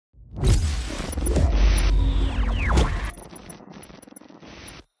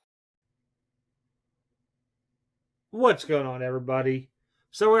What's going on, everybody?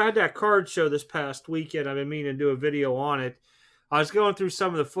 So I had that card show this past weekend. I've been meaning to do a video on it. I was going through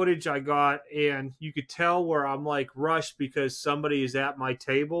some of the footage I got, and you could tell where I'm like rushed because somebody is at my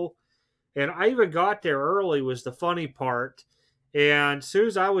table. And I even got there early was the funny part. And as soon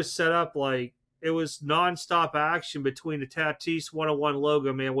as I was set up, like it was nonstop action between the Tatis 101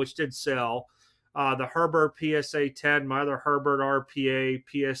 logo, man, which did sell. The Herbert PSA 10, my other Herbert RPA,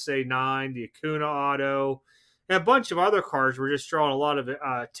 PSA 9, the Acuna Auto, and a bunch of other cards were just drawing a lot of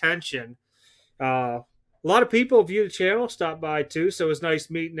attention. A lot of people view the channel, stopped by too, so it was nice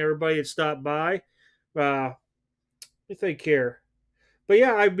meeting everybody that stopped by. Let me think here. But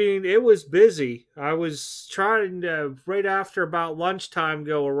yeah, I mean, it was busy. I was trying to, right after about lunchtime,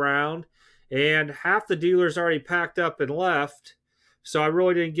 go around, and half the dealers already packed up and left. So I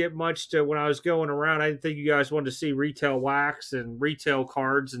really didn't get much to when I was going around. I didn't think you guys wanted to see retail wax and retail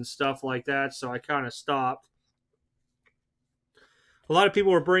cards and stuff like that, so I kind of stopped. A lot of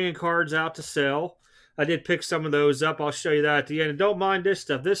people were bringing cards out to sell. I did pick some of those up. I'll show you that at the end. And don't mind this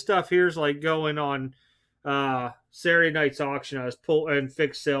stuff. This stuff here is like going on Saturday night's auction. I was pulling and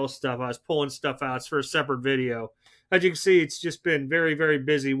fixed sale stuff. I was pulling stuff out. It's for a separate video. As you can see, it's just been very, very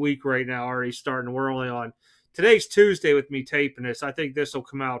busy week right now. Already starting. We're only on today's Tuesday with me taping this. I think this will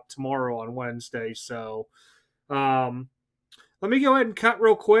come out tomorrow on Wednesday. So, let me go ahead and cut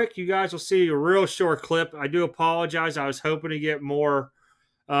real quick. You guys will see a real short clip. I do apologize. I was hoping to get more,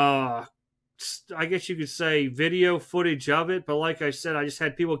 I guess you could say, video footage of it. But like I said, I just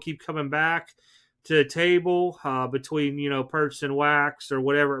had people keep coming back to the table between, purchasing wax or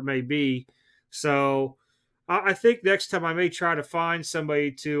whatever it may be. So I think next time I may try to find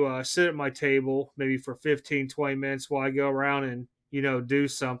somebody to sit at my table, maybe for 15, 20 minutes while I go around and, do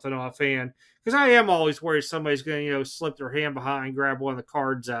something offhand. Because I am always worried somebody's going to, slip their hand behind and grab one of the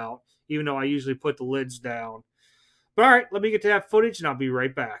cards out, even though I usually put the lids down. But all right, let me get to that footage and I'll be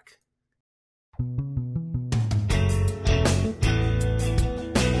right back.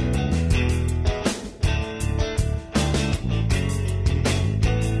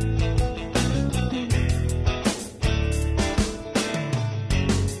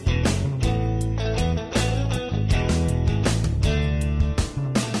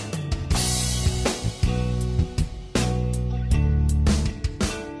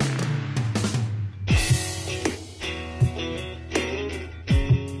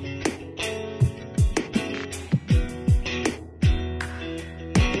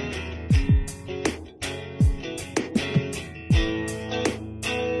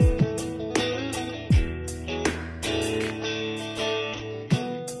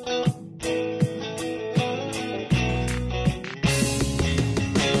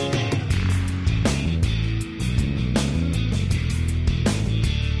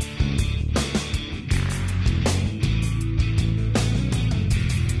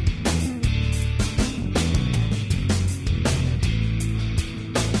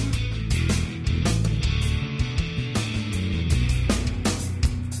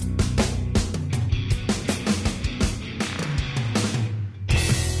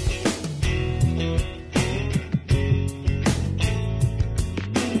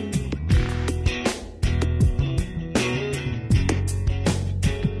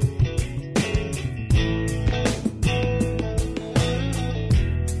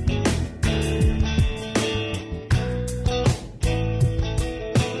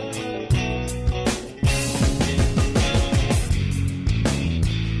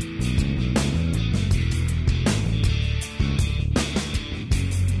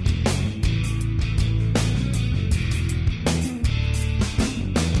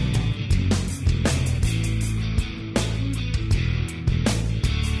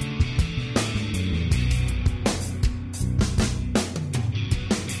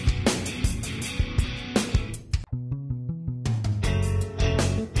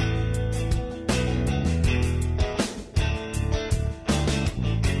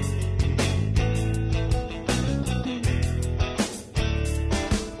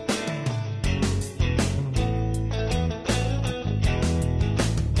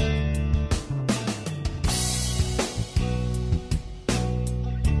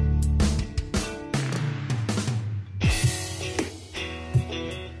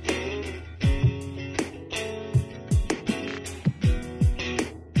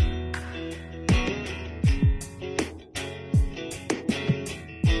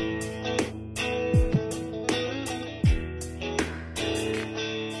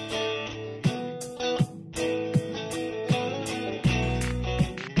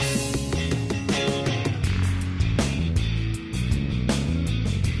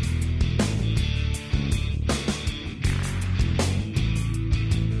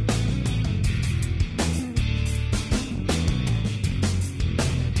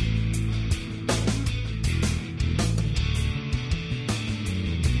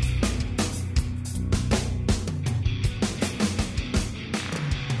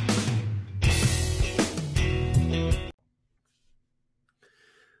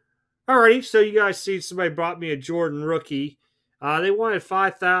 Alrighty, so you guys see somebody brought me a Jordan rookie. They wanted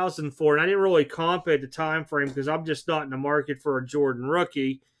 5,000 for it. I didn't really comp it at the time frame because I'm just not in the market for a Jordan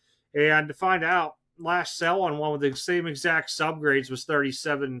rookie. And to find out, last sell on one with the same exact subgrades was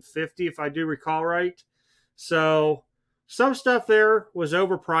 37.50, if I do recall right. So some stuff there was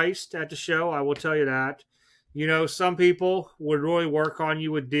overpriced at the show. I will tell you that. You know, some people would really work on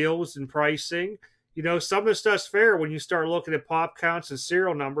you with deals and pricing. You know, some of the stuff's fair when you start looking at pop counts and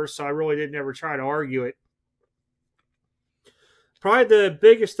serial numbers, so I really didn't ever try to argue it. Probably the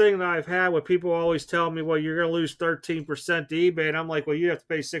biggest thing that I've had with people always tell me, well, you're going to lose 13% to eBay. And I'm like, well, you have to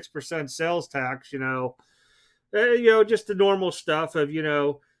pay 6% sales tax, just the normal stuff of,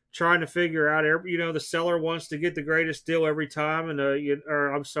 trying to figure out, the seller wants to get the greatest deal every time. And,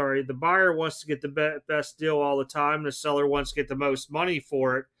 the buyer wants to get the best deal all the time. The seller wants to get the most money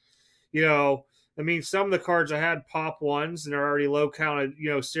for it. Some of the cards I had pop ones and are already low counted,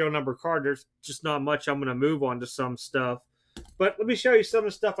 serial number card. There's just not much I'm going to move on to some stuff. But let me show you some of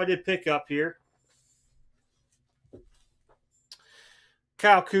the stuff I did pick up here.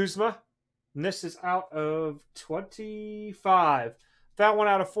 Kyle Kuzma. And this is out of 25. Found one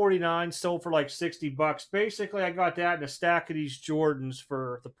out of 49. Sold for like $60. Basically, I got that in a stack of these Jordans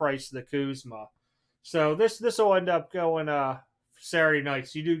for the price of the Kuzma. So this will end up going Saturday night.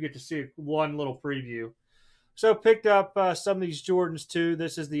 So you do get to see one little preview. So picked up some of these Jordans too.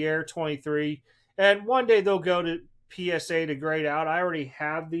 This is the Air 23. And one day they'll go to PSA to grade out. I already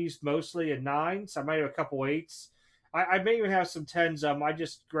have these mostly in 9s. I might have a couple 8s. I may even have some 10s. I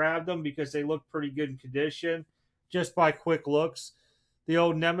just grabbed them because they look pretty good in condition just by quick looks. The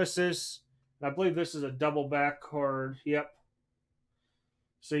old Nemesis. I believe this is a double back card. Yep.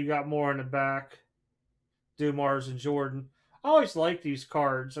 So you got more in the back. Dumars and Jordan. I always like these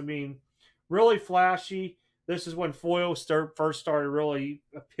cards. Really flashy. This is when foil first started really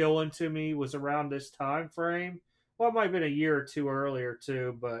appealing to me, was around this time frame. Well, it might have been a year or two earlier,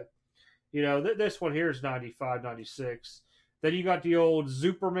 too, but, this one here is 95, 96. Then you got the old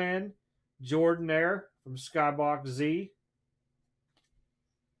Superman Jordan there from Skybox Z.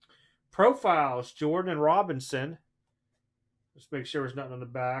 Profiles, Jordan and Robinson. Let's make sure there's nothing on the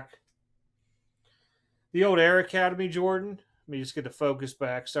back. The old Air Academy Jordan. Let me just get the focus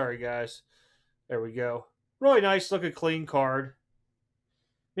back. Sorry, guys. There we go. Really nice looking clean card.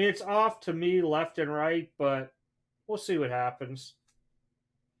 It's off to me left and right, but we'll see what happens.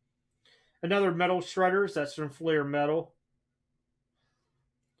 Another metal shredders. That's from Flair Metal.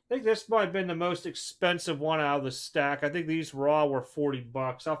 I think this might have been the most expensive one out of the stack. I think these raw were $40.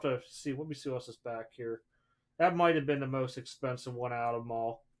 I'll have to see. Let me see what's this back here. That might have been the most expensive one out of them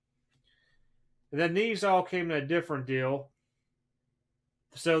all. And then these all came in a different deal.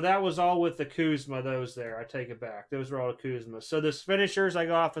 So that was all with the Kuzma, those there. I take it back. Those were all the Kuzma. So this finishers I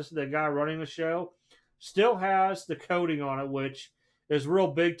got off the guy running the show still has the coating on it, which is real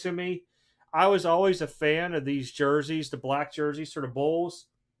big to me. I was always a fan of these jerseys, the black jerseys for the Bulls.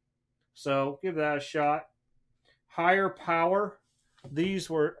 So give that a shot. Higher Power. These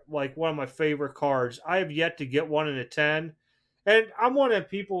were like one of my favorite cards. I have yet to get one in a 10. And I'm one that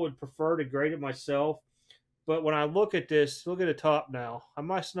people would prefer to grade it myself. But when I look at this, look at the top now. I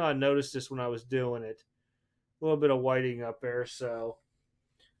must not have noticed this when I was doing it. A little bit of whiting up there, so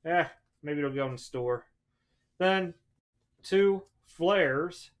maybe it'll go in the store. Then 2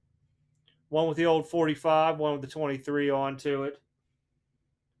 flares. One with the old 45, one with the 23 onto it.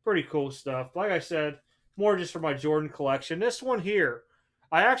 Pretty cool stuff. Like I said, more just for my Jordan collection. This one here,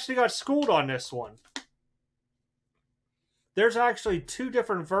 I actually got schooled on this one. There's actually 2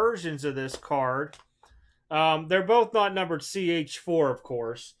 different versions of this card. They're both not numbered CH4, of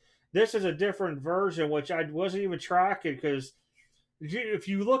course. This is a different version, which I wasn't even tracking because if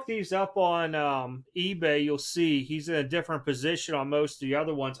you look these up on eBay, you'll see he's in a different position on most of the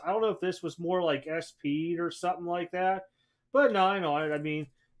other ones. I don't know if this was more like SP'd or something like that, but no, I know it.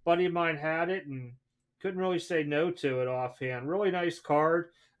 Buddy of mine had it and couldn't really say no to it offhand. Really nice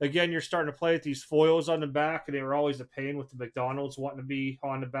card. Again, you're starting to play with these foils on the back, and they were always a pain with the McDonald's wanting to be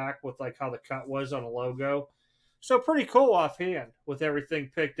on the back with like how the cut was on a logo. So pretty cool offhand with everything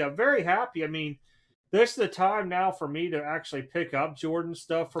picked up. Very happy. This is the time now for me to actually pick up Jordan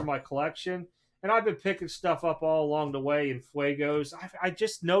stuff for my collection. And I've been picking stuff up all along the way in Fuegos. I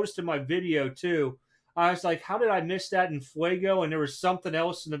just noticed in my video too. I was like, how did I miss that in Fuego? And there was something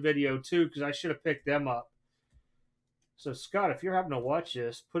else in the video too, because I should have picked them up. So, Scott, if you're having to watch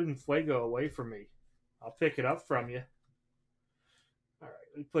this, put in Fuego away from me. I'll pick it up from you. All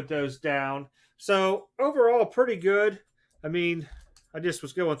right, we put those down. So, overall, pretty good. I just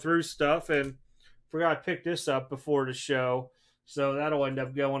was going through stuff and forgot to pick this up before the show. So that'll end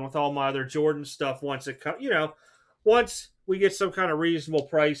up going with all my other Jordan stuff once it comes, once we get some kind of reasonable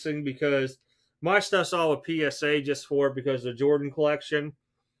pricing, because my stuff's all with PSA just for it because of the Jordan collection.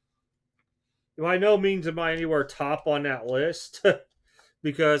 By no means am I anywhere top on that list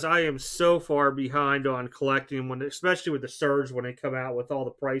because I am so far behind on collecting when, especially with the surge when they come out with all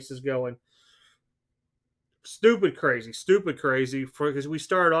the prices going stupid crazy. Because we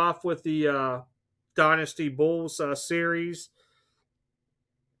started off with the Dynasty Bulls series,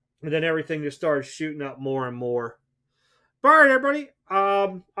 and then everything just started shooting up more and more. All right, everybody.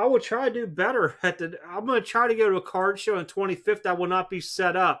 I will try to do better I'm going to try to go to a card show on 25th. I will not be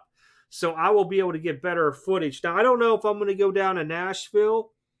set up, so I will be able to get better footage. Now, I don't know if I'm going to go down to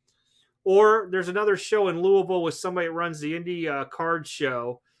Nashville, or there's another show in Louisville with somebody that runs the indie card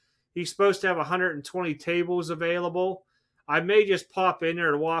show. He's supposed to have 120 tables available. I may just pop in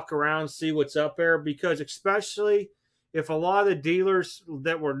there to walk around, see what's up there, because especially if a lot of the dealers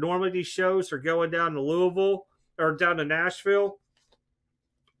that were normally these shows are going down to Louisville or down to Nashville,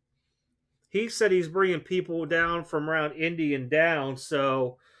 he said he's bringing people down from around Indy and down,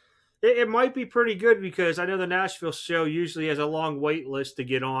 so it might be pretty good because I know the Nashville show usually has a long wait list to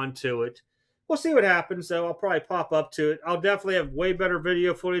get on to it. We'll see what happens, though. I'll probably pop up to it. I'll definitely have way better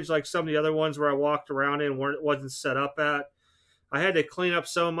video footage like some of the other ones where I walked around in where it wasn't set up at. I had to clean up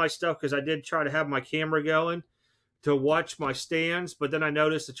some of my stuff because I did try to have my camera going to watch my stands, but then I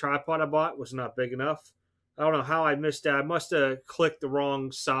noticed the tripod I bought was not big enough. I don't know how I missed that. I must have clicked the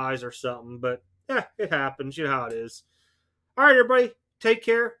wrong size or something, but yeah, it happens. You know how it is. All right, everybody. Take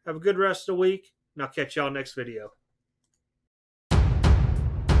care. Have a good rest of the week, and I'll catch y'all next video.